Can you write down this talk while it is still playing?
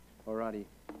Alrighty.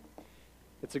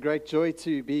 It's a great joy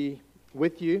to be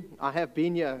with you. I have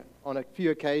been here on a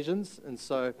few occasions, and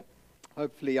so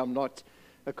hopefully I'm not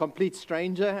a complete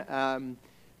stranger.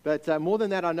 But more than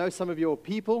that, I know some of your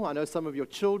people, I know some of your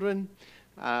children,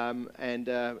 and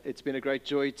it's been a great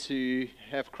joy to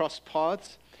have crossed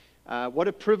paths. What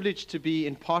a privilege to be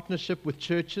in partnership with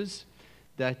churches,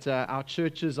 that our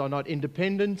churches are not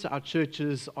independent, our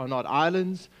churches are not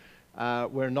islands,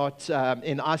 we're not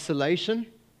in isolation,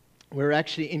 we're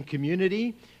actually in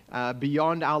community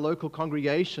beyond our local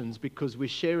congregations because we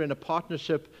share in a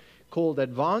partnership called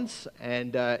Advance,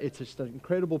 and it's just an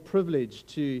incredible privilege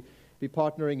to be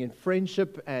partnering in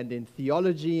friendship and in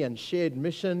theology and shared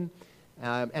mission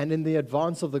and in the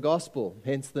advance of the gospel,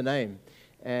 hence the name.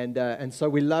 And so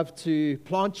we love to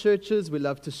plant churches, we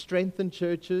love to strengthen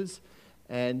churches,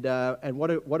 and what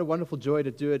a wonderful joy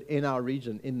to do it in our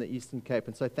region, in the Eastern Cape.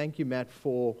 And so thank you, Matt,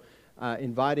 for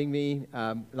inviting me.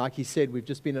 Like he said, we've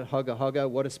just been at Hugga Hugga.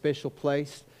 What a special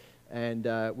place. And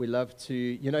we love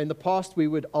to, in the past we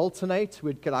would alternate.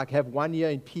 We'd have 1 year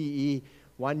in PE,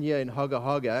 1 year in Hugga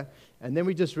Hugga. And then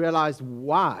we just realized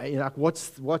why. Hugga,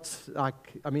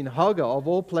 of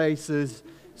all places,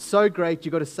 so great,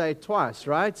 you got to say it twice,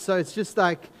 right? So it's just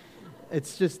a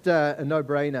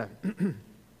no-brainer.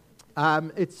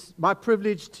 It's my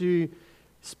privilege to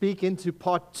speak into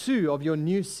part 2 of your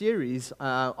new series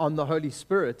on the Holy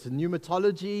Spirit,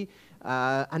 pneumatology,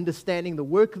 understanding the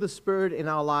work of the Spirit in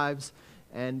our lives,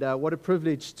 and what a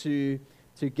privilege to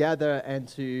gather and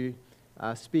to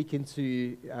speak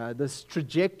into this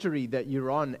trajectory that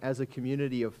you're on as a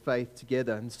community of faith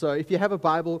together. And so if you have a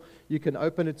Bible, you can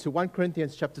open it to 1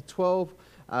 Corinthians chapter 12.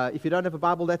 If you don't have a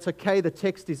Bible, that's okay. The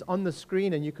text is on the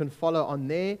screen and you can follow on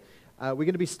there. We're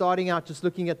going to be starting out just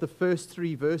looking at the first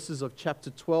 3 verses of chapter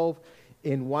 12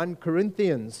 in 1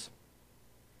 Corinthians.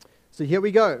 So here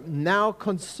we go. Now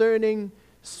concerning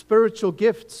spiritual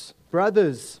gifts,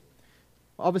 brothers.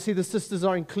 Obviously the sisters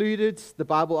are included. The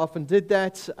Bible often did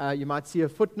that. You might see a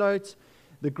footnote.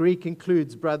 The Greek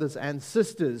includes brothers and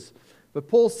sisters. But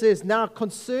Paul says, now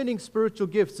concerning spiritual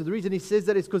gifts. So the reason he says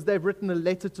that is because they've written a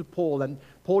letter to Paul, and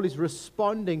Paul is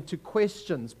responding to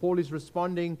questions. Paul is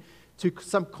responding to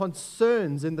some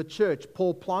concerns in the church.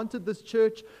 Paul planted this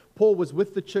church. Paul was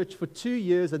with the church for 2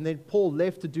 years, and then Paul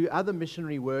left to do other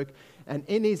missionary work. And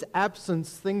in his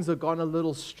absence, things have gone a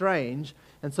little strange.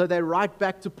 And so they write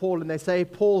back to Paul and they say,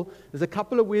 Paul, there's a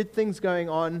couple of weird things going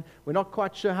on. We're not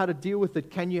quite sure how to deal with it.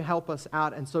 Can you help us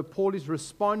out? And so Paul is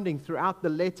responding throughout the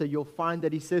letter. You'll find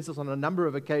that he says this on a number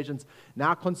of occasions.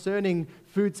 Now concerning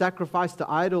food sacrificed to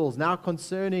idols. Now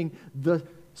concerning the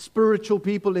spiritual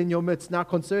people in your midst. Now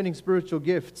concerning spiritual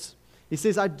gifts. He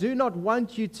says, I do not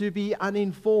want you to be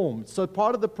uninformed. So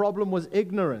part of the problem was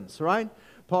ignorance, right?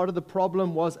 Part of the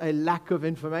problem was a lack of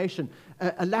information,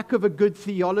 a lack of a good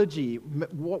theology.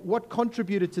 What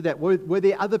contributed to that? Were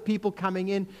there other people coming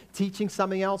in teaching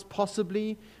something else,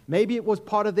 possibly? Maybe it was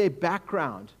part of their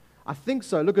background. I think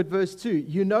so. Look at verse 2.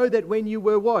 You know that when you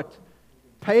were what?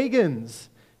 Pagans.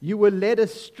 You were led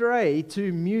astray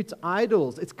to mute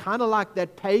idols. It's kind of like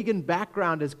that pagan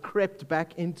background has crept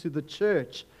back into the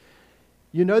church.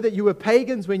 You know that you were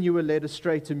pagans when you were led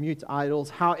astray to mute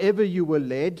idols, however you were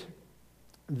led.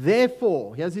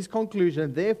 Therefore, here's his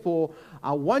conclusion, therefore,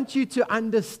 I want you to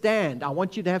understand, I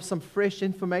want you to have some fresh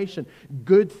information,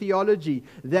 good theology,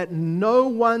 that no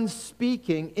one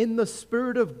speaking in the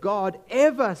Spirit of God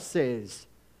ever says,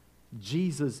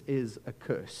 Jesus is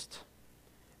accursed.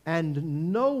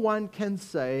 And no one can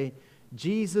say,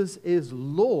 Jesus is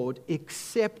Lord,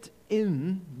 except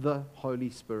in the Holy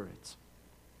Spirit.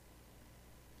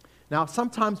 Now,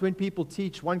 sometimes when people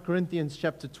teach 1 Corinthians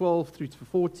chapter 12 through to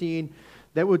 14,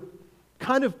 they would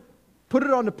kind of put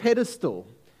it on a pedestal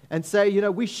and say,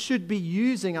 we should be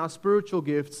using our spiritual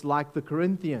gifts like the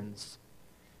Corinthians.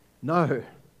 No,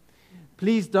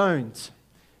 please don't.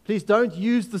 Please don't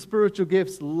use the spiritual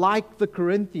gifts like the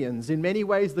Corinthians. In many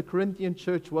ways, the Corinthian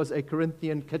church was a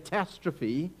Corinthian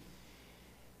catastrophe.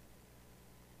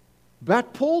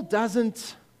 But Paul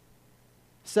doesn't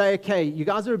say, okay, you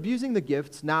guys are abusing the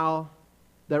gifts, now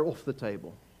they're off the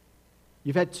table.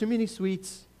 You've had too many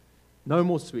sweets, no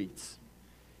more sweets.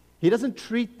 He doesn't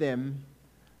treat them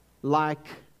like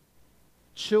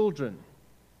children.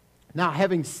 Now,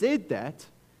 having said that,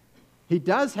 he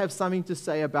does have something to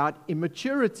say about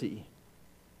immaturity.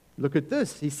 Look at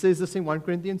this. He says this in 1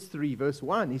 Corinthians 3, verse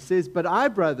 1. He says, but I,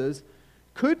 brothers,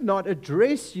 could not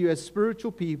address you as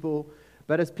spiritual people,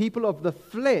 but as people of the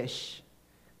flesh,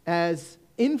 as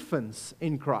infants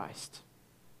in Christ.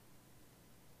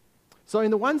 So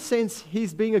in the one sense,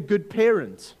 he's being a good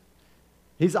parent.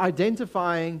 He's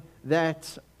identifying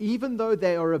that even though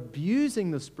they are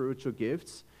abusing the spiritual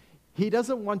gifts, he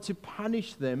doesn't want to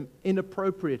punish them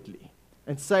inappropriately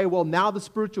and say, well, now the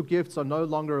spiritual gifts are no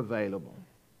longer available.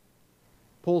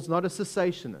 Paul's not a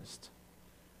cessationist.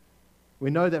 We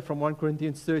know that from 1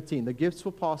 Corinthians 13. The gifts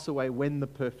will pass away when the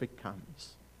perfect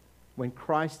comes. When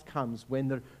Christ comes, when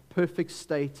the perfect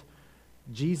state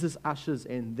Jesus ushers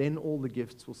in, then all the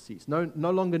gifts will cease. No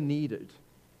longer needed.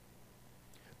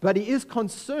 But he is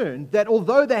concerned that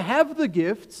although they have the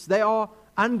gifts, they are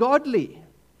ungodly.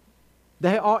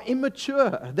 They are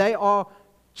immature. They are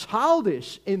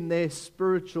childish in their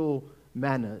spiritual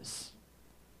manners.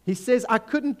 He says, I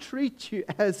couldn't treat you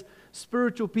as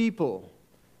spiritual people,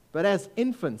 but as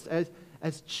infants,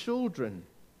 as children.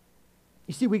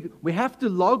 You see, we have to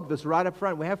log this right up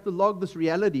front. We have to log this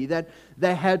reality that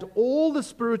they had all the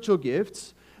spiritual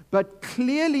gifts, but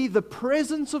clearly the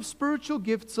presence of spiritual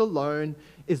gifts alone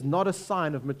is not a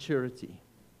sign of maturity.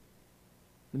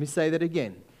 Let me say that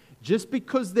again. Just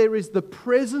because there is the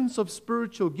presence of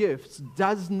spiritual gifts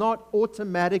does not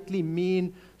automatically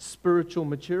mean spiritual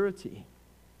maturity.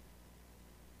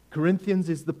 Corinthians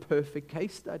is the perfect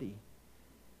case study.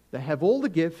 They have all the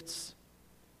gifts,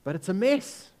 but it's a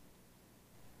mess.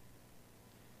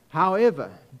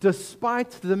 However,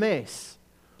 despite the mess,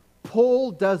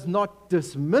 Paul does not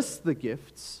dismiss the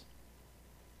gifts.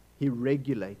 He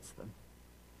regulates them.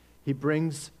 He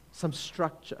brings some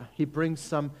structure. He brings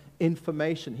some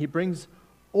information. He brings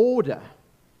order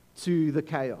to the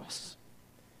chaos.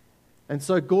 And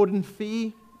so Gordon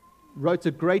Fee wrote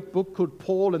a great book called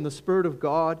Paul and the Spirit of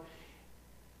God.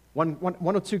 One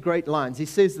or two great lines. He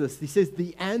says this. He says,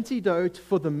 the antidote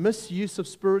for the misuse of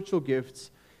spiritual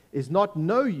gifts is not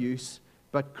no use,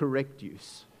 but correct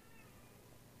use.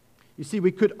 You see,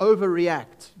 we could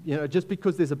overreact. Just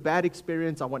because there's a bad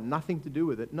experience, I want nothing to do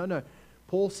with it. No.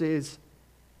 Paul says,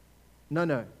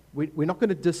 no. We're not going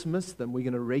to dismiss them. We're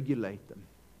going to regulate them.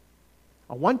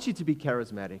 I want you to be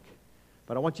charismatic,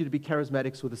 but I want you to be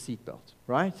charismatics with a seatbelt,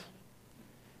 right?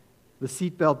 The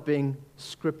seatbelt being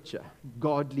Scripture,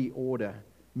 godly order,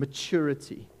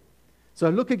 maturity. So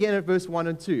look again at verse 1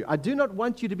 and 2. I do not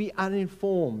want you to be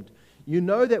uninformed. You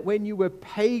know that when you were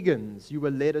pagans, you were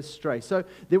led astray. So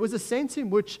there was a sense in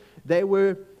which they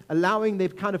were allowing their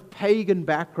kind of pagan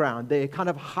background, their kind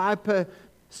of hyper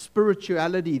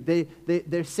spirituality,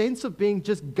 their sense of being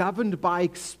just governed by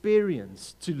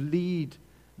experience to lead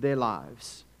their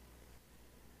lives.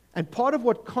 And part of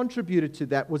what contributed to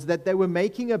that was that they were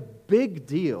making a big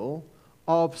deal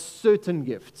of certain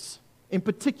gifts, in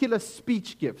particular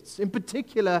speech gifts, in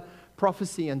particular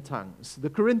prophecy and tongues. The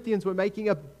Corinthians were making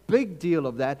a big deal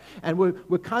of that, and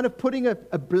were kind of putting a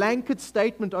blanket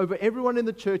statement over everyone in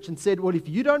the church and said, well, if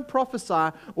you don't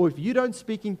prophesy or if you don't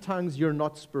speak in tongues, you're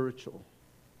not spiritual.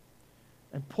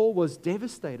 And Paul was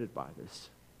devastated by this,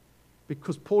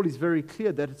 because Paul is very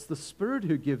clear that it's the Spirit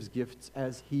who gives gifts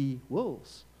as He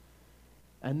wills.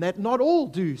 And that not all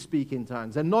do speak in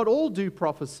tongues, and not all do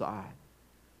prophesy.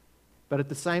 But at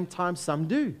the same time, some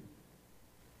do.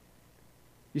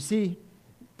 You see,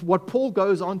 what Paul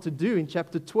goes on to do in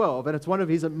chapter 12, and it's one of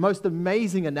his most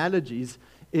amazing analogies,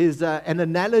 is an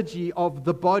analogy of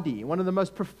the body, one of the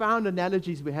most profound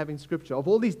analogies we have in Scripture, of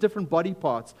all these different body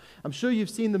parts. I'm sure you've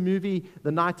seen the movie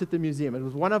The Night at the Museum. It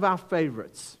was one of our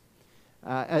favorites.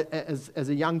 As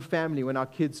a young family, when our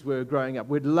kids were growing up,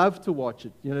 we'd love to watch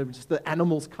it. Just the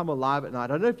animals come alive at night. I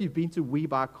don't know if you've been to We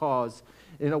Buy Cars,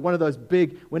 one of those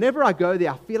big. Whenever I go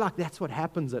there, I feel like that's what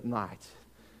happens at night.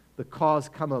 The cars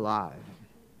come alive.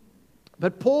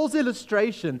 But Paul's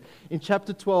illustration in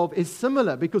chapter 12 is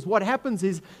similar, because what happens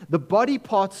is the body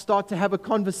parts start to have a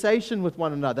conversation with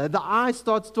one another. The eye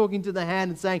starts talking to the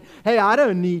hand and saying, hey, I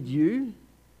don't need you.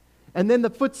 And then the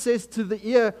foot says to the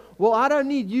ear, well, I don't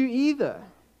need you either.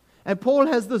 And Paul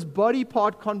has this body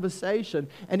part conversation,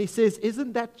 and he says,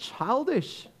 isn't that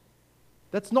childish?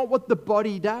 That's not what the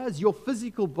body does. Your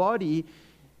physical body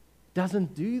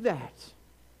doesn't do that.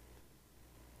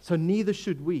 So neither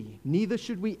should we. Neither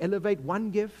should we elevate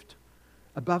one gift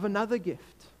above another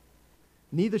gift.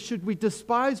 Neither should we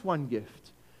despise one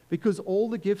gift, because all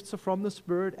the gifts are from the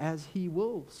Spirit as He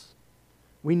wills.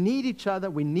 We need each other.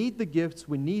 We need the gifts.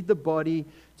 We need the body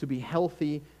to be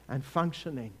healthy and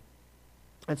functioning.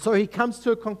 And so he comes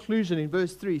to a conclusion in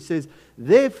verse 3. He says,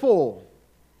 therefore,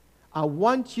 I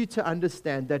want you to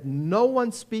understand that no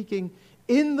one speaking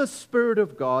in the Spirit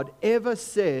of God ever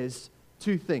says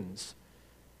two things.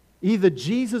 Either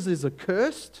Jesus is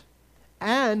accursed,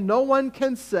 and no one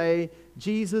can say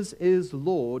Jesus is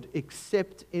Lord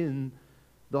except in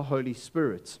the Holy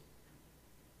Spirit.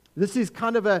 This is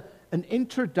kind of a an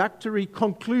introductory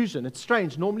conclusion. It's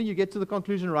strange. Normally you get to the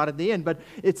conclusion right at the end, but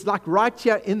it's like right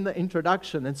here in the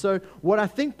introduction. And so what I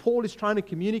think Paul is trying to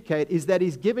communicate is that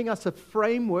he's giving us a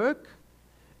framework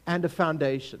and a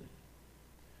foundation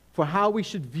for how we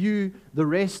should view the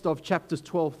rest of chapters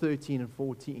 12, 13, and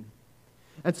 14.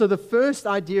 And so the first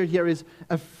idea here is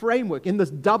a framework. In this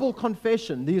double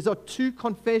confession, these are two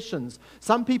confessions.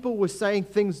 Some people were saying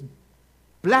things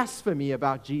blasphemy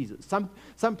about Jesus.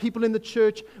 Some people in the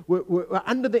church were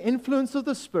under the influence of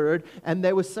the Spirit, and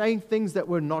they were saying things that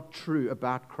were not true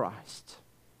about Christ.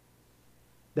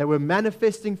 They were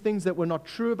manifesting things that were not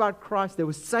true about Christ. They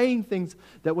were saying things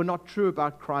that were not true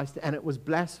about Christ, and it was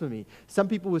blasphemy. Some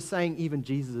people were saying even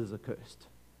Jesus is accursed.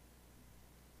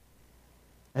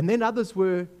 And then others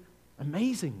were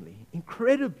amazingly,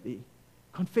 incredibly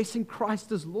confessing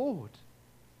Christ as Lord.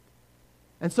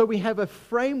 And so we have a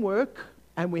framework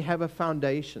and we have a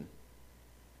foundation.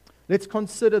 Let's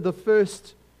consider the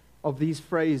first of these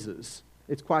phrases.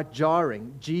 It's quite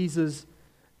jarring. Jesus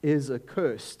is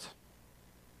accursed.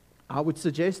 I would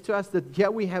suggest to us that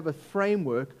here we have a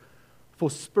framework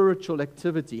for spiritual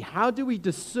activity. How do we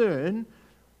discern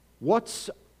what's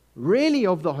really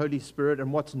of the Holy Spirit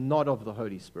and what's not of the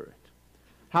Holy Spirit?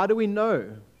 How do we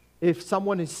know if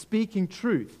someone is speaking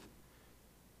truth?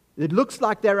 It looks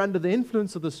like they're under the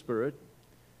influence of the Spirit,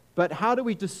 but how do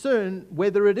we discern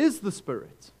whether it is the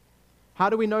Spirit? How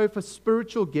do we know if a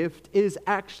spiritual gift is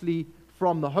actually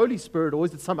from the Holy Spirit or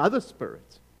is it some other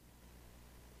spirit?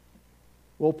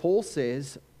 Well, Paul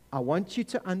says, I want you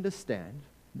to understand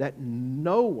that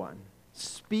no one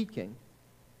speaking,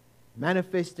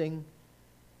 manifesting,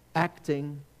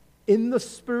 acting in the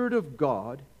Spirit of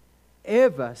God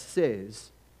ever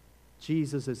says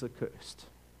Jesus is accursed.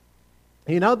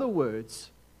 In other words,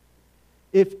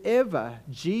 if ever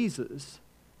Jesus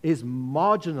is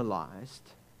marginalized,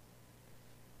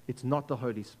 it's not the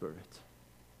Holy Spirit.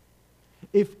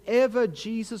 If ever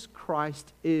Jesus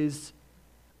Christ is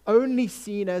only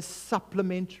seen as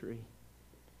supplementary,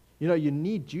 you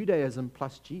need Judaism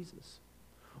plus Jesus,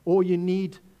 or you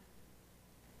need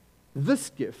this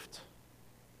gift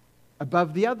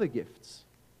above the other gifts,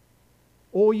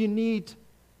 or you need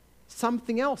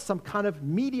something else, some kind of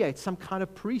mediator, some kind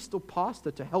of priest or pastor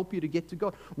to help you to get to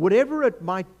God. Whatever it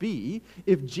might be,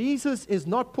 if Jesus is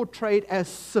not portrayed as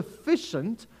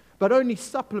sufficient but only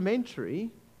supplementary,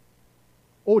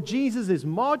 or Jesus is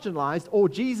marginalized, or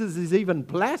Jesus is even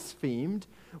blasphemed,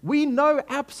 we know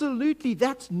absolutely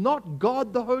that's not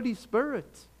God the Holy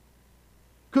Spirit.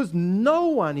 Because no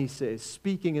one, he says,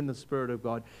 speaking in the Spirit of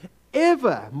God,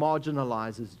 ever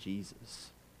marginalizes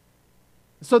Jesus.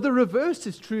 So the reverse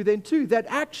is true then too, that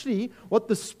actually what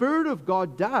the Spirit of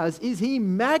God does is He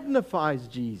magnifies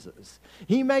Jesus.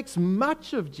 He makes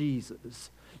much of Jesus.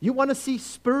 You want to see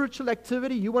spiritual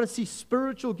activity? You want to see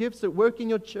spiritual gifts at work in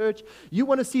your church? You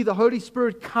want to see the Holy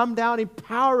Spirit come down in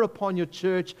power upon your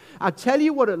church? I tell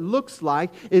you what it looks like.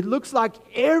 It looks like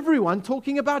everyone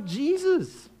talking about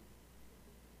Jesus.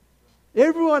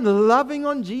 Everyone loving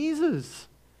on Jesus.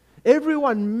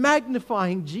 Everyone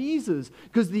magnifying Jesus.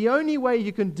 Because the only way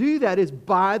you can do that is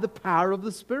by the power of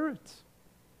the Spirit.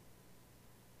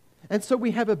 And so we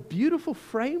have a beautiful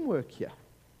framework here.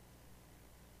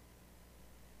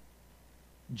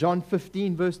 John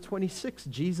 15, verse 26,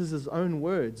 Jesus' own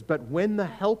words. But when the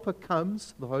Helper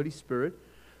comes, the Holy Spirit,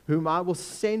 whom I will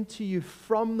send to you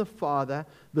from the Father,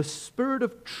 the Spirit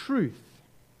of truth,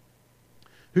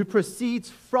 who proceeds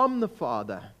from the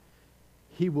Father,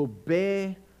 He will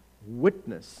bear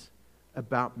witness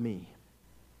about me.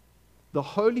 The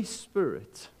Holy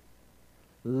Spirit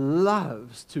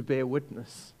loves to bear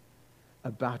witness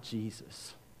about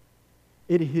Jesus.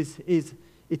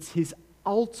 It's His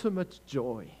ultimate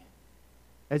joy.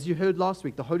 As you heard last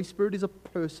week, the Holy Spirit is a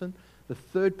person, the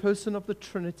third person of the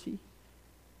Trinity,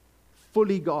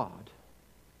 fully God.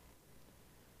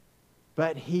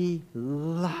 But He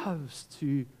loves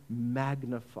to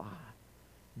magnify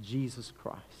Jesus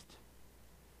Christ.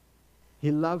 He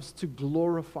loves to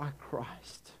glorify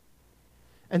Christ.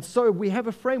 And so we have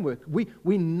a framework.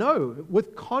 We know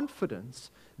with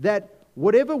confidence that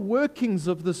whatever workings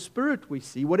of the Spirit we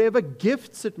see, whatever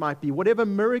gifts it might be, whatever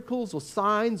miracles or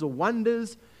signs or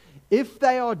wonders, if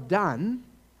they are done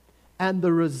and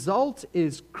the result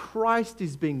is Christ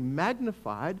is being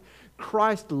magnified,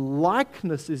 Christ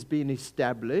likeness is being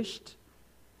established,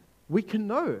 we can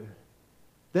know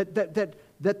that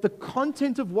the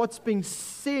content of what's being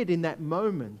said in that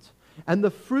moment and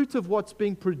the fruit of what's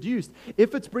being produced,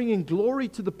 if it's bringing glory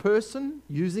to the person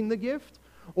using the gift,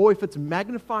 or if it's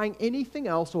magnifying anything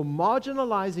else or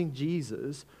marginalizing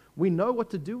Jesus, we know what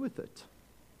to do with it.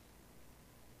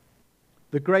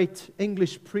 The great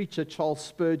English preacher Charles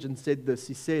Spurgeon said this.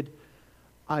 He said,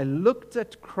 "I looked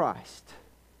at Christ,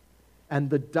 and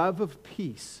the dove of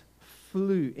peace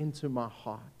flew into my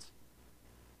heart.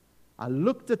 I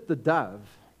looked at the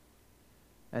dove,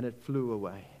 and it flew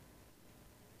away."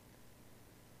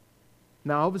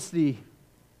 Now, obviously,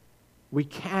 we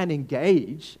can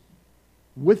engage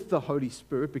with the Holy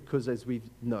Spirit because, as we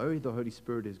know, the Holy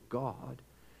Spirit is God.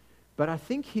 But I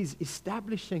think he's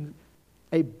establishing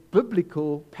a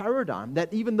biblical paradigm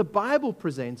that even the Bible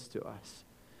presents to us.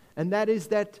 And that is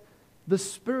that the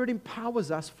Spirit empowers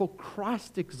us for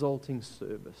Christ-exalting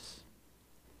service.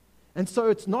 And so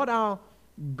it's not our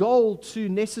goal to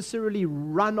necessarily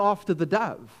run after the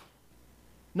dove.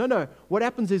 No. What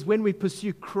happens is when we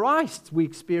pursue Christ, we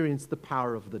experience the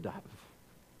power of the dove,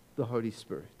 the Holy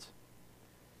Spirit.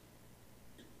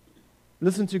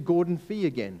 Listen to Gordon Fee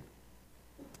again.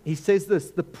 He says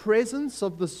this: "The presence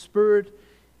of the Spirit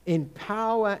in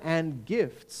power and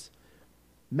gifts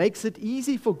makes it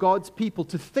easy for God's people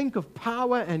to think of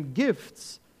power and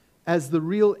gifts as the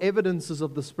real evidences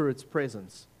of the Spirit's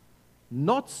presence.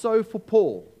 Not so for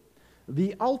Paul.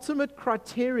 The ultimate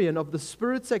criterion of the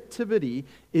Spirit's activity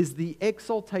is the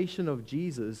exaltation of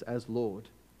Jesus as Lord.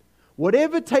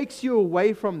 Whatever takes you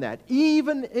away from that,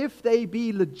 even if they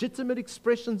be legitimate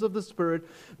expressions of the Spirit,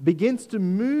 begins to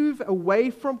move away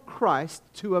from Christ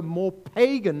to a more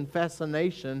pagan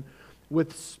fascination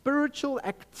with spiritual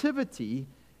activity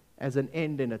as an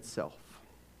end in itself."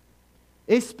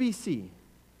 SBC,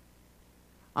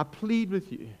 I plead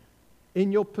with you,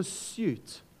 in your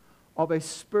pursuit of a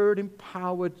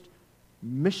Spirit-empowered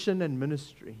mission and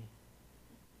ministry,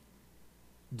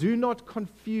 do not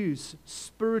confuse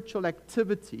spiritual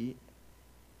activity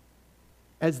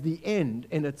as the end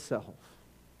in itself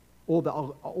or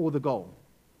the goal.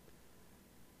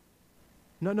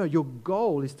 No, your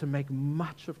goal is to make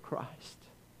much of Christ.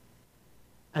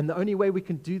 And the only way we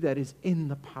can do that is in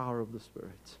the power of the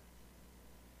Spirit.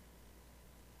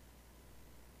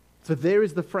 So there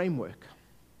is the framework.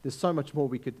 There's so much more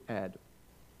we could add.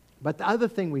 But the other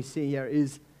thing we see here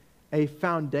is a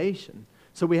foundation.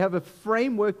 So we have a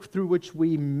framework through which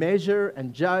we measure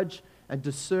and judge and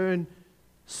discern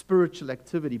spiritual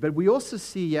activity. But we also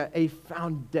see here a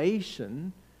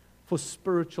foundation for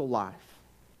spiritual life.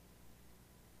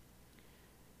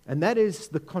 And that is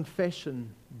the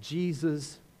confession,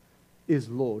 Jesus is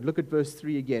Lord. Look at verse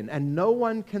 3 again. "And no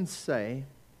one can say,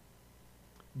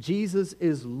 'Jesus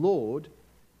is Lord,'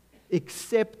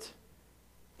 except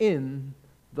in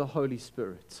the Holy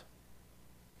Spirit."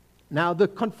 Now, the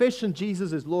confession,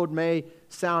 Jesus is Lord, may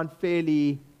sound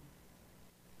fairly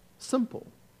simple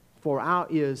for our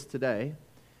ears today,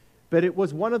 but it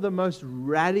was one of the most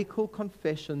radical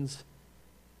confessions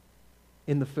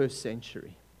in the first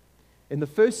century. In the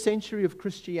first century of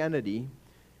Christianity,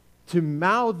 to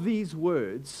mouth these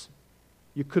words,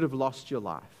 you could have lost your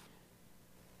life.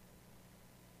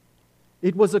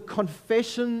 It was a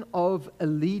confession of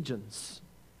allegiance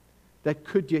that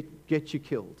could get you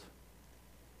killed.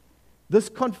 This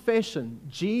confession,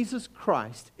 Jesus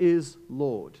Christ is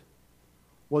Lord,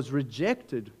 was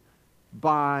rejected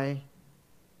by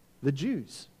the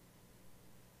Jews.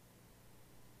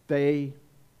 They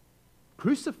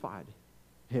crucified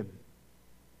him.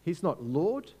 He's not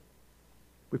Lord.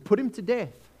 We put him to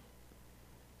death.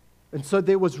 And so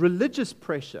there was religious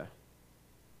pressure.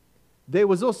 There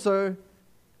was also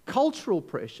cultural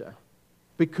pressure,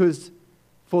 because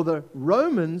for the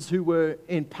Romans who were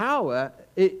in power,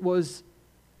 it was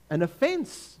an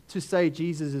offense to say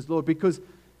Jesus is Lord, because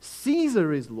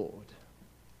Caesar is Lord.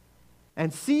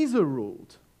 And Caesar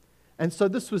ruled. And so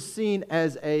this was seen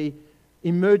as an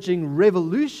emerging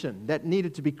revolution that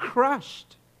needed to be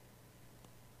crushed.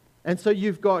 And so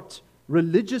you've got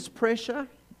religious pressure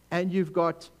and you've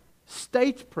got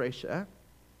state pressure.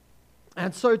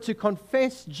 And so to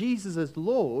confess Jesus as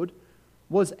Lord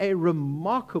was a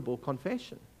remarkable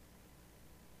confession.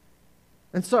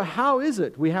 And so how is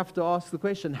it, we have to ask the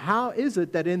question, how is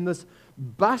it that in this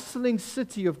bustling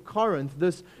city of Corinth,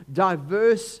 this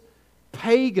diverse,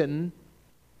 pagan,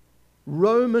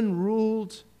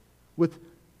 Roman-ruled, with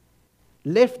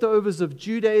leftovers of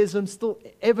Judaism still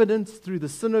evident through the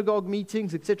synagogue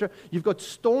meetings, etc. You've got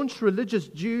staunch religious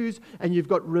Jews and you've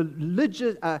got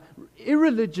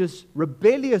irreligious,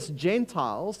 rebellious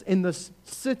Gentiles in this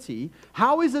city.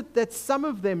 How is it that some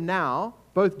of them now,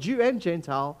 both Jew and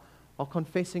Gentile, are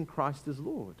confessing Christ as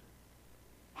Lord?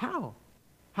 How?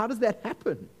 How does that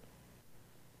happen?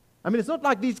 I mean, it's not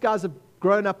like these guys have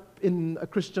grown up in a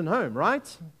Christian home,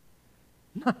 right?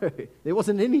 No, there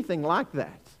wasn't anything like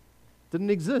that. Didn't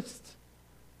exist.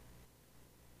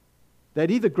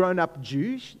 They'd either grown up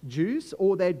Jews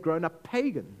or they'd grown up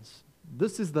pagans.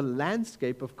 This is the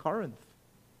landscape of Corinth.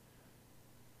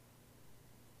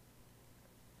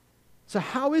 So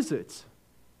how is it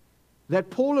that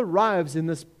Paul arrives in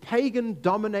this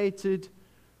pagan-dominated,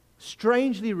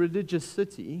 strangely religious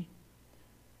city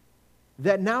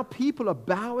that now people are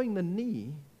bowing the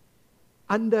knee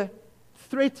under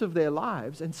threat of their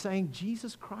lives and saying,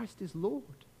 Jesus Christ is Lord?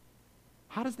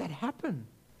 How does that happen?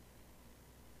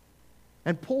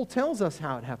 And Paul tells us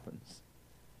how it happens.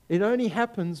 It only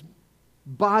happens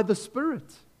by the Spirit.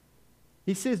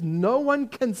 He says no one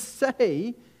can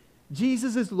say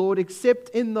Jesus is Lord except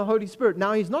in the Holy Spirit.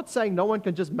 Now, he's not saying no one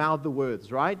can just mouth the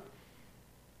words, right?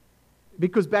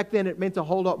 Because back then it meant a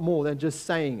whole lot more than just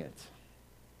saying it.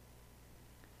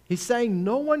 He's saying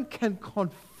no one can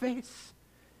confess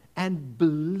and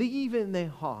believe in their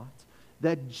heart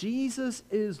that Jesus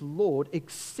is Lord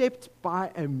except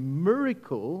by a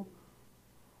miracle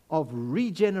of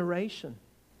regeneration.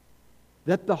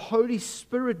 That the Holy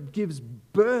Spirit gives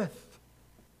birth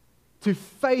to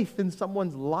faith in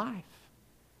someone's life.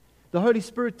 The Holy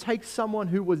Spirit takes someone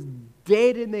who was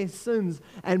dead in their sins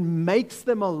and makes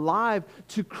them alive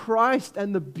to Christ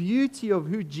and the beauty of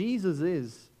who Jesus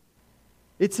is.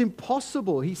 It's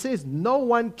impossible. He says no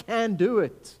one can do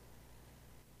it.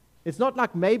 It's not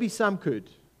like maybe some could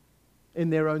in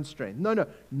their own strength. No.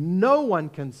 No one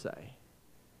can say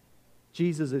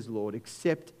Jesus is Lord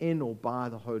except in or by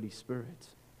the Holy Spirit.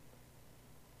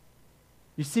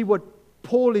 You see, what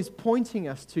Paul is pointing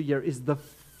us to here is the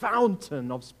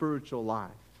fountain of spiritual life.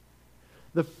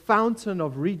 The fountain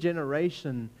of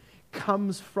regeneration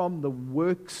comes from the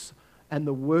works and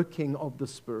the working of the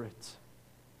Spirit.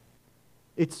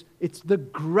 It's the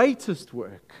greatest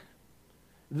work.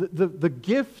 The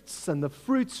gifts and the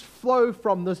fruits flow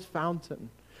from this fountain.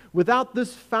 Without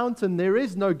this fountain, there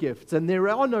is no gifts and there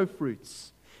are no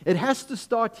fruits. It has to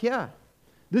start here.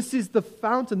 This is the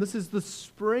fountain. This is the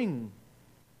spring.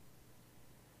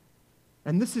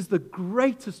 And this is the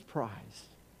greatest prize.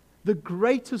 The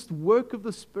greatest work of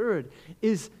the Spirit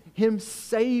is Him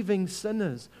saving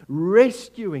sinners,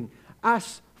 rescuing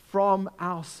us from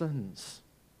our sins.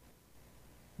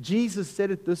 Jesus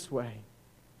said it this way.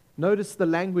 Notice the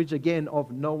language again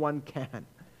of no one can.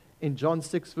 In John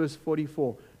 6 verse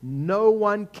 44, no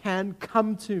one can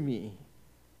come to me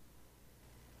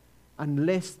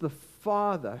unless the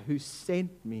Father who sent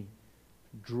me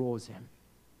draws him.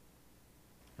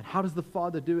 And how does the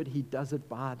Father do it? He does it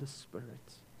by the Spirit.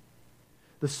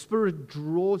 The Spirit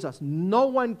draws us. No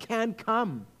one can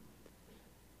come.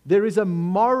 There is a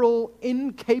moral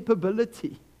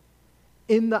incapability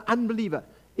in the unbeliever,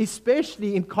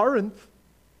 especially in Corinth,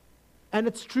 and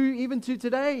it's true even to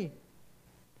today.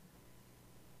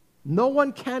 No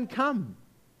one can come.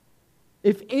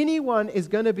 If anyone is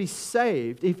going to be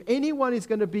saved, if anyone is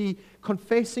going to be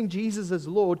confessing Jesus as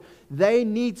Lord, they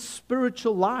need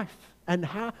spiritual life. And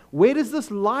where does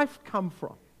this life come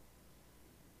from?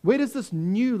 Where does this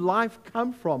new life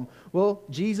come from? Well,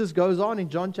 Jesus goes on in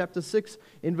John chapter 6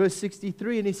 in verse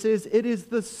 63, and He says, it is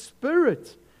the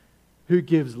Spirit who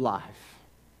gives life.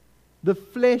 The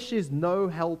flesh is no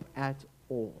help at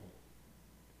all.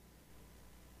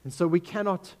 And so we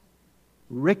cannot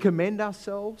recommend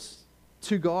ourselves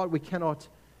to God. We cannot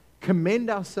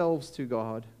commend ourselves to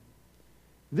God.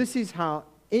 This is how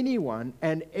anyone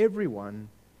and everyone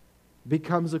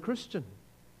becomes a Christian.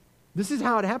 This is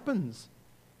how it happens.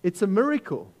 It's a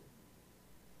miracle.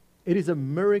 It is a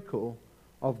miracle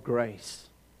of grace.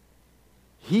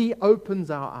 He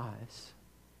opens our eyes.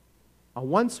 I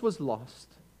once was lost.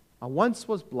 I once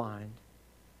was blind.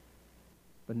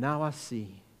 But now I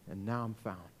see, and now I'm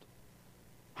found.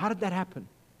 How did that happen?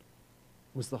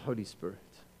 It was the Holy Spirit.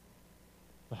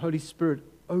 The Holy Spirit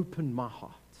opened my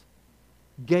heart,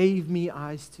 gave me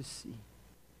eyes to see.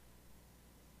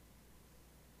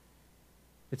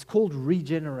 It's called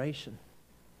regeneration,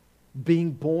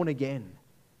 being born again.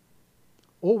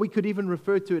 Or we could even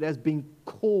refer to it as being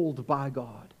called by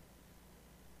God.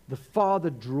 The Father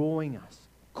drawing us,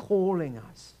 calling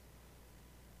us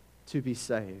to be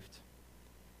saved.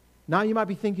 Now you might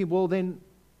be thinking, well then,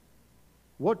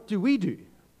 what do we do?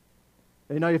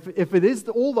 You know, if it is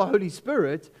all the Holy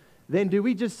Spirit, then do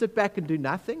we just sit back and do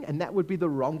nothing? And that would be the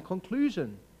wrong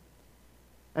conclusion.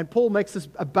 And Paul makes this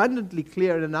abundantly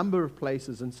clear in a number of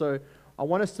places. And so I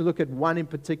want us to look at one in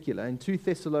particular. In 2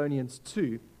 Thessalonians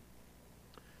 2,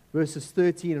 verses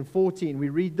 13 and 14, we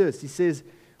read this. He says,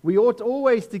 we ought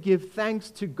always to give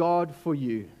thanks to God for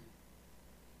you,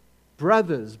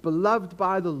 brothers, beloved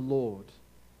by the Lord.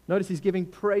 Notice he's giving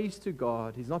praise to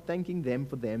God. He's not thanking them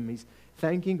for them. He's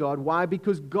thanking God. Why?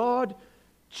 Because God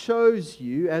chose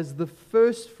you as the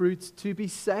first fruits to be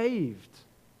saved.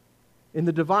 In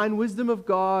the divine wisdom of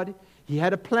God, He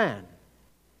had a plan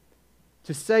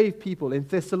to save people in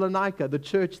Thessalonica, the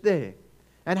church there.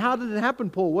 And how did it happen,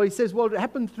 Paul? Well, he says, well, it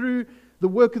happened through the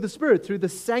work of the Spirit, through the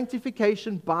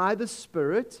sanctification by the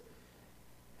Spirit.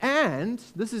 And,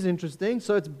 this is interesting,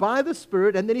 so it's by the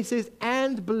Spirit, and then he says,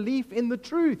 and belief in the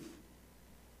truth.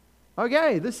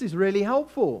 Okay, this is really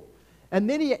helpful. And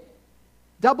then he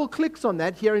double clicks on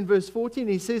that here in verse 14.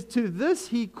 He says, to this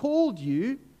He called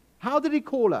you. How did He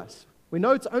call us? We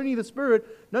know it's only the Spirit.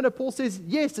 No, Paul says,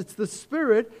 yes, it's the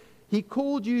Spirit. He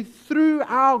called you through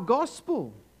our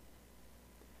gospel.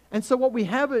 And so what we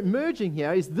have emerging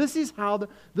here is this is how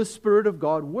the Spirit of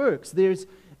God works. There's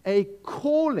a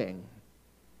calling.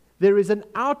 There is an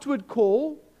outward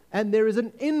call and there is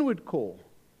an inward call.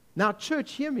 Now,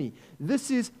 church, hear me.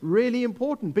 This is really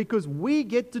important because we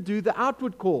get to do the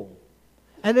outward call.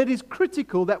 And it is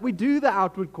critical that we do the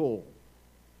outward call.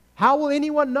 How will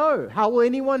anyone know? How will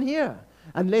anyone hear?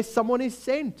 Unless someone is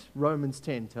sent, Romans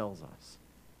 10 tells us.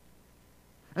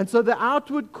 And so the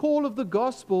outward call of the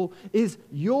gospel is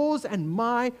yours and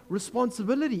my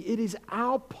responsibility. It is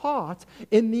our part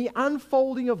in the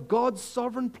unfolding of God's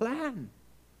sovereign plan.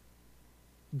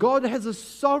 God has a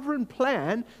sovereign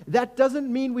plan. That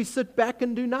doesn't mean we sit back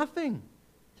and do nothing.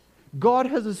 God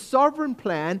has a sovereign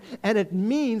plan, and it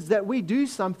means that we do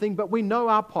something, but we know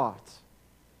our part.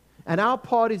 And our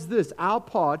part is this. Our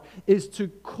part is to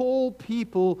call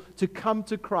people to come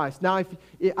to Christ. Now,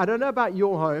 I don't know about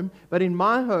your home, but in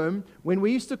my home, when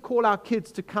we used to call our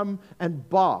kids to come and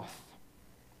bath,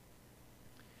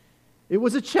 it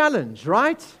was a challenge,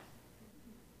 right?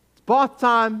 It's bath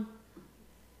time.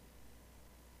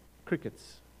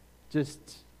 Crickets. Just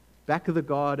back of the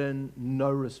garden, no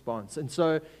response. And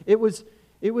so it was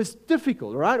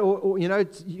difficult, right? Or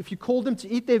if you called them to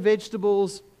eat their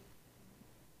vegetables,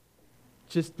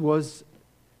 just was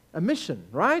a mission,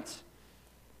 right?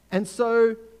 And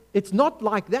so it's not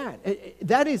like that.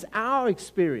 That is our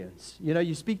experience.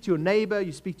 You speak to your neighbor,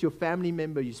 you speak to your family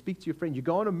member, you speak to your friend, you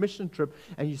go on a mission trip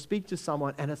and you speak to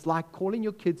someone, and it's like calling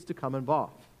your kids to come and bath.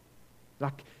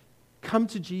 Like, come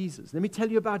to Jesus. Let me tell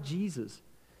you about Jesus.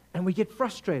 And we get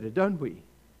frustrated, don't we?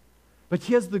 But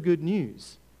here's the good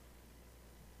news.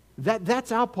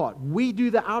 That's our part. We do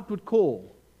the outward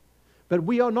call. But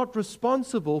we are not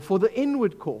responsible for the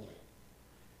inward call.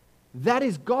 That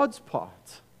is God's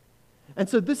part. And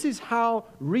so this is how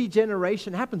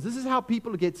regeneration happens. This is how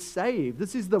people get saved.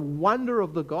 This is the wonder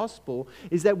of the gospel,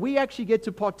 is that we actually get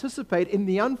to participate in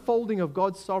the unfolding of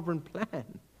God's sovereign plan.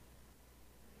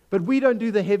 But we don't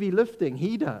do the heavy lifting.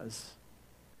 He does.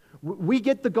 We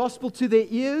get the gospel to their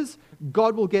ears.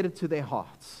 God will get it to their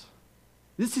hearts.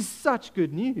 This is such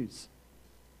good news.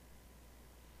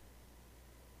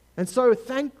 And so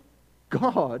thank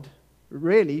God,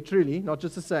 really, truly, not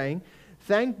just a saying,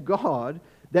 thank God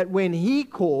that when He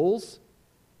calls,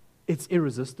 it's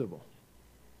irresistible.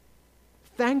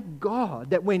 Thank God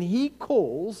that when He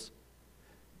calls,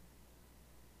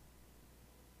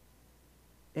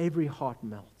 every heart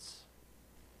melts.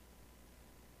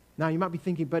 Now, you might be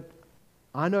thinking, but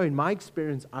I know in my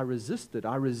experience, I resisted.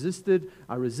 I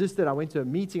went to a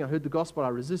meeting, I heard the gospel, I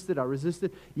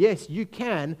resisted. Yes, you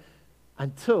can,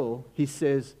 until He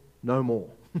says no more.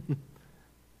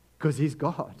 Because He's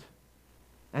God.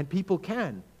 And people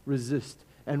can resist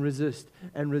and resist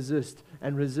and resist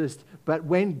and resist. But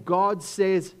when God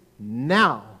says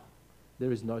now,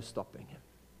 there is no stopping Him.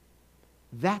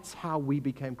 That's how we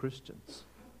became Christians.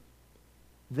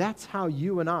 That's how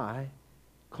you and I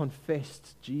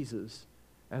confessed Jesus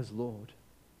as Lord.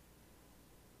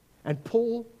 And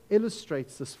Paul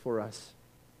illustrates this for us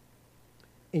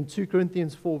in 2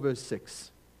 Corinthians 4 verse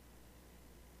 6.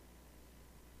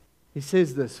 He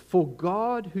says this, "For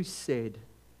God who said,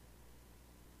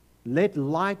 'Let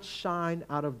light shine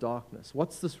out of darkness.'"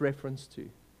 What's this reference to?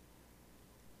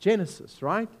 Genesis,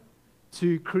 right?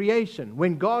 To creation.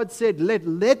 When God said,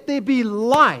 let there be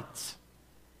light,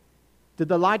 did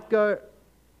the light go,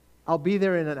 "I'll be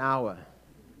there in an hour"?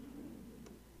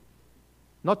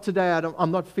 Not today,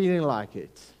 I'm not feeling like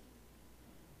it.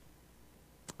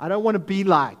 I don't want to be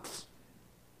light.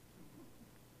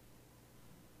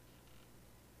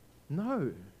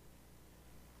 No.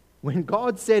 When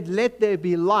God said, "Let there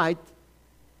be light,"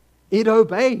 it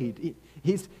obeyed.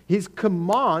 His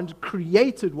command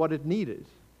created what it needed.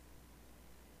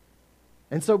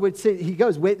 And so he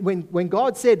goes, when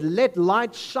God said, "Let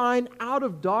light shine out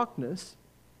of darkness,"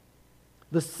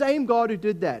 the same God who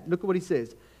did that, look at what He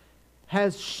says,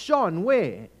 has shone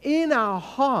where? In our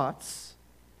hearts,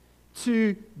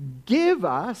 to give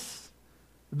us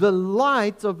the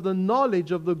light of the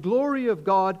knowledge of the glory of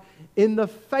God in the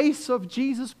face of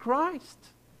Jesus Christ.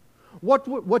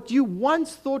 What you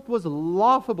once thought was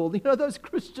laughable, you know, those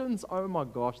Christians, oh my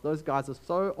gosh, those guys are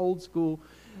so old school.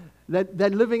 They're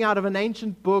living out of an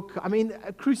ancient book. I mean,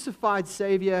 a crucified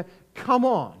Savior, come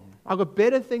on. I've got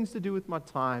better things to do with my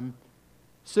time.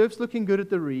 Surf's looking good at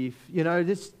the reef. You know,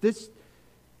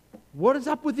 what is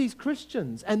up with these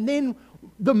Christians? And then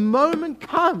the moment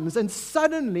comes and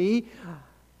suddenly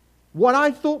what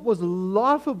I thought was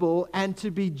laughable and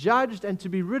to be judged and to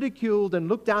be ridiculed and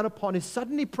looked down upon is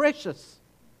suddenly precious.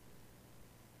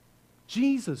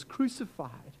 Jesus crucified.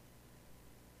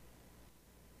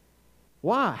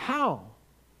 Why? How?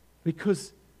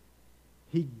 Because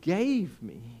He gave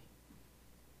me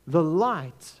the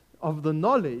light of the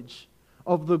knowledge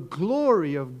of the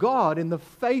glory of God in the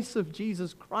face of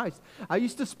Jesus Christ. I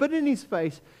used to spit in His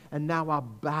face, and now I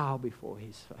bow before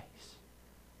His face.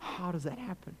 How does that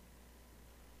happen?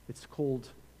 It's called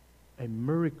a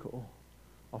miracle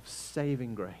of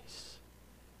saving grace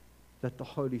that the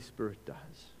Holy Spirit does.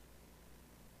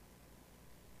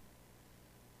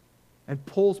 And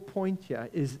Paul's point here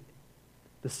is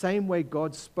the same way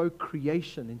God spoke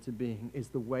creation into being is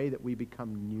the way that we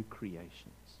become new creations.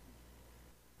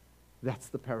 That's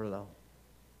the parallel.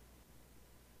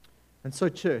 And so,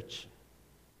 church,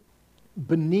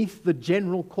 beneath the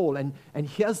general call, and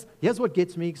here's what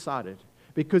gets me excited.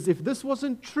 Because if this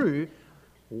wasn't true,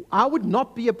 I would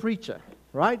not be a preacher,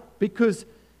 right? Because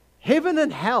heaven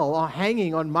and hell are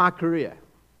hanging on my career.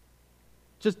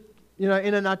 Just, in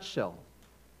a nutshell.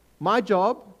 My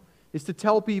job is to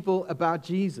tell people about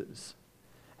Jesus.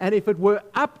 And if it were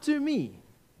up to me,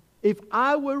 if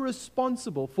I were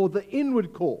responsible for the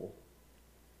inward call,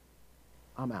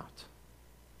 I'm out.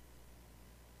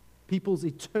 People's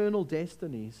eternal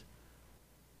destinies,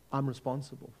 I'm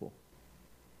responsible for.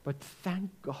 But thank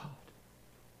God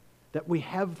that we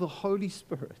have the Holy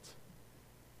Spirit.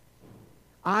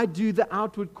 I do the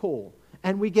outward call,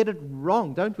 and we get it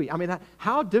wrong, don't we? I mean,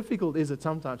 how difficult is it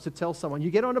sometimes to tell someone, you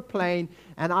get on a plane,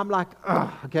 and I'm like,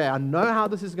 okay, I know how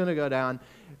this is going to go down.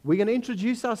 We're going to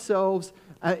introduce ourselves.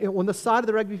 On the side of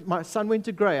the rugby, my son went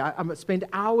to Grey. I spent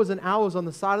hours and hours on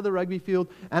the side of the rugby field,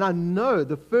 and I know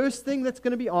the first thing that's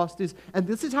going to be asked is, and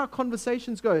this is how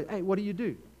conversations go, hey, what do you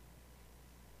do?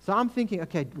 So I'm thinking,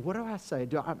 okay, what do I say?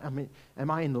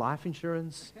 Am I in life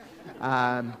insurance?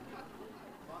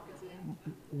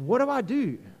 What do I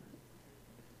do?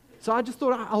 So I just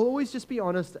thought I'll always just be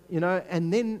honest,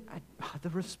 and then the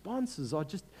responses are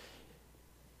just,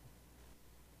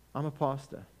 I'm a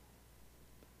pastor.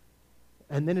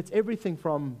 And then it's everything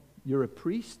from you're a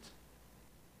priest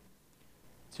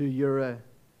to you're a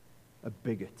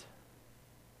bigot.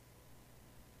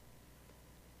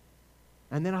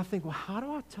 And then I think, well, how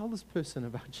do I tell this person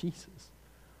about Jesus?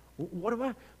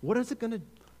 What is it going to,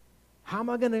 how am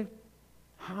I going to,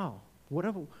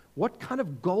 what kind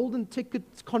of golden ticket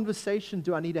conversation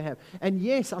do I need to have? And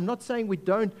yes, I'm not saying we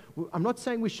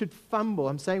should fumble.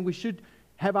 I'm saying we should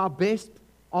have our best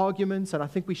arguments, and I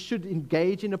think we should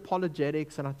engage in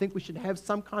apologetics, and I think we should have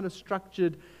some kind of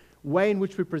structured way in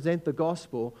which we present the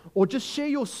gospel, or just share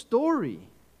your story.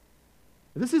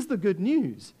 This is the good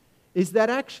news, is that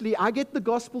actually I get the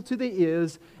gospel to their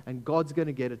ears, and God's going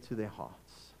to get it to their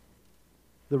hearts.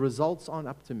 The results aren't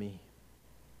up to me.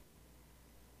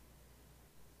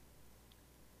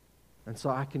 And so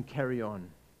I can carry on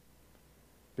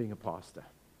being a pastor,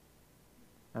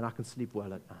 and I can sleep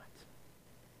well at night.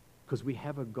 Because we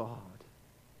have a God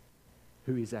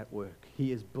who is at work.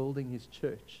 He is building His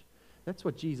church. That's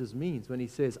what Jesus means when He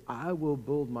says, I will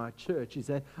build my church. He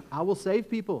said, I will save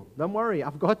people. Don't worry,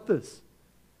 I've got this.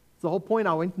 It's the whole point.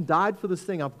 I went and died for this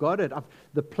thing. I've got it.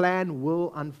 The plan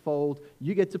will unfold.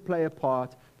 You get to play a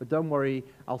part. But don't worry,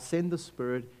 I'll send the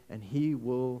Spirit, and He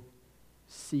will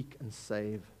seek and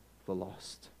save the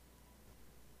lost.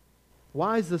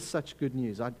 Why is this such good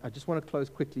news? I just want to close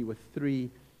quickly with 3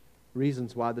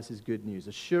 reasons why this is good news: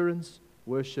 assurance,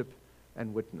 worship,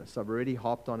 and witness. I've already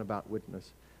harped on about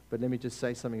witness, but let me just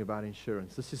say something about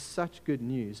assurance. This is such good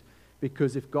news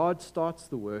because if God starts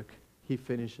the work, He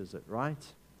finishes it, right?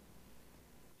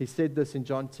 He said this in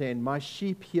John 10, my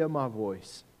sheep hear my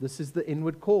voice. This is the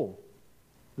inward call.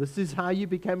 This is how you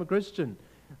became a Christian.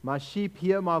 My sheep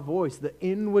hear my voice, the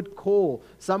inward call.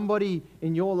 Somebody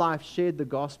in your life shared the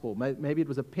gospel. Maybe it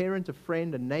was a parent, a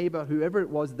friend, a neighbor, whoever it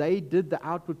was. They did the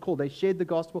outward call. They shared the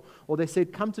gospel, or they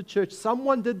said, come to church.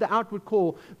 Someone did the outward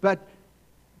call, but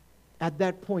at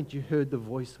that point you heard the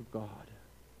voice of God.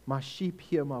 My sheep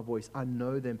hear my voice. I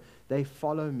know them. They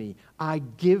follow me. I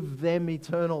give them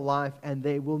eternal life, and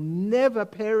they will never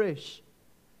perish.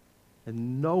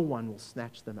 and no one will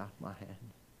snatch them out of my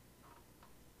hand.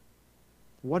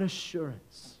 What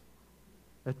assurance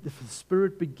that if the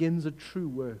Spirit begins a true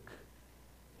work,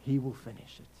 He will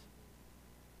finish it.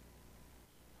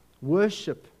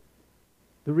 Worship.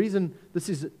 The reason this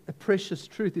is a precious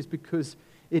truth is because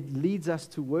it leads us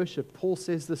to worship. Paul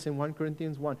says this in 1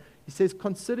 Corinthians 1. He says,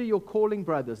 consider your calling,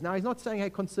 brothers. Now, he's not saying, hey,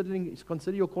 consider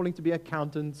your calling to be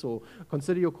accountants or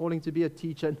consider your calling to be a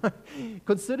teacher. No.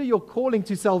 Consider your calling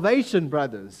to salvation,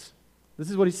 brothers. This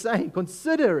is what he's saying.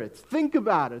 Consider it. Think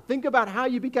about it. Think about how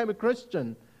you became a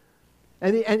Christian.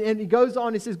 And he goes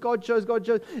on, he says, God chose.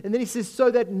 And then he says, so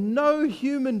that no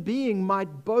human being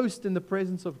might boast in the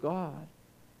presence of God.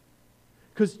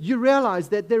 Because you realize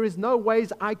that there is no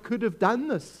ways I could have done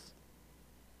this.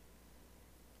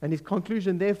 And his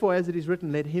conclusion, therefore, as it is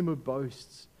written, let him who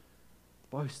boasts,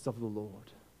 boast of the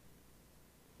Lord.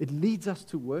 It leads us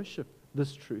to worship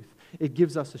this truth. It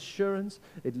gives us assurance.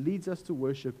 It leads us to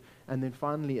worship. And then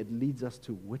finally, it leads us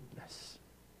to witness.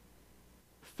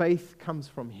 Faith comes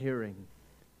from hearing,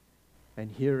 and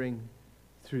hearing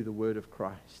through the word of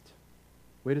Christ.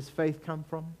 Where does faith come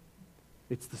from?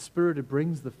 It's the Spirit that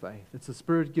brings the faith. It's the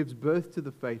Spirit that gives birth to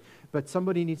the faith. But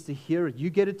somebody needs to hear it. You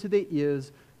get it to their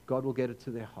ears, God will get it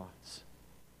to their hearts.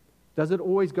 Does it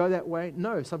always go that way?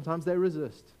 No. Sometimes they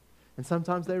resist. And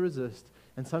sometimes they resist.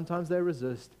 And sometimes they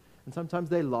resist. And sometimes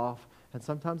they laugh. And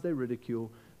sometimes they ridicule.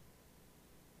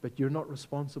 But you're not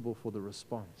responsible for the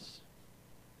response.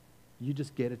 You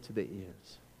just get it to their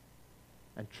ears.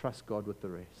 And trust God with the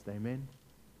rest. Amen?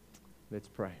 Let's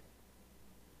pray.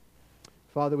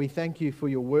 Father, we thank you for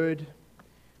your word.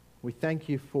 We thank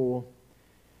you for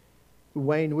the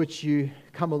way in which you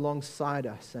come alongside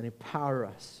us and empower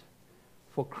us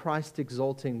for Christ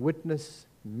exalting witness,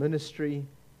 ministry.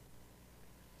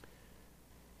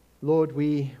 Lord,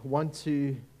 we want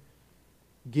to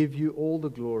give you all the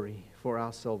glory for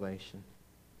our salvation.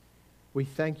 We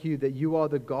thank you that you are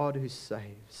the God who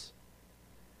saves.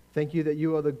 Thank you that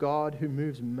you are the God who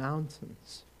moves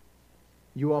mountains.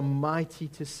 You are mighty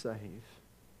to save.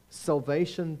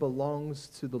 Salvation belongs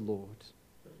to the Lord.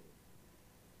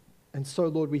 And so,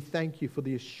 Lord, we thank you for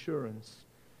the assurance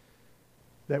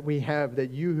that we have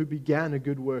that you who began a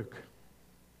good work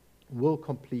will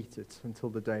complete it until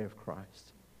the day of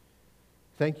Christ.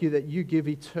 Thank you that you give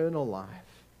eternal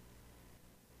life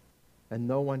and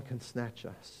no one can snatch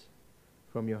us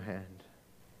from your hand.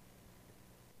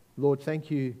 Lord,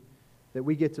 thank you that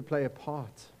we get to play a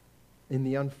part in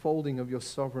the unfolding of your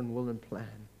sovereign will and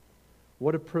plan.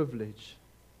 What a privilege.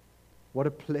 What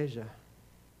a pleasure.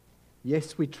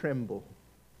 Yes, we tremble.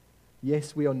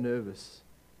 Yes, we are nervous.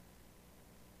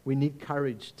 We need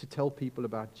courage to tell people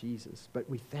about Jesus. But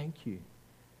we thank you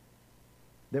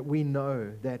that we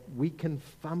know that we can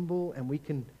fumble and we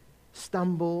can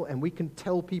stumble and we can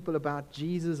tell people about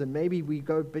Jesus, and maybe we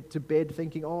go to bed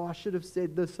thinking, oh, I should have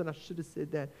said this and I should have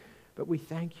said that. But we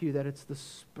thank you that it's the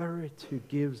Spirit who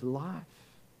gives life.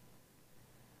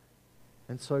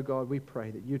 And so, God, we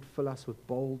pray that you'd fill us with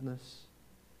boldness,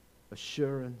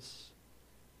 assurance,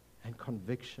 and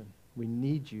conviction. We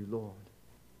need you, Lord.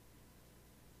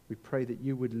 We pray that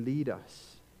you would lead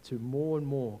us to more and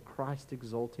more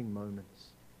Christ-exalting moments.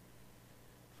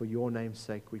 For your name's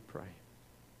sake, we pray.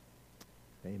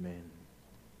 Amen.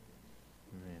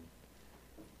 Amen.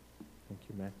 Thank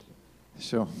you, Matt.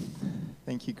 Sure.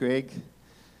 Thank you, Greg.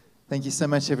 Thank you so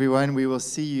much, everyone. We will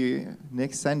see you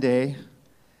next Sunday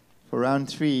for round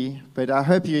 3. But I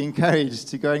hope you're encouraged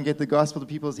to go and get the gospel to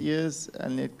people's ears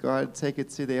and let God take it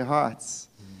to their hearts.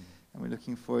 And we're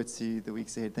looking forward to the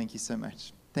weeks ahead. Thank you so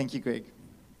much. Thank you, Greg.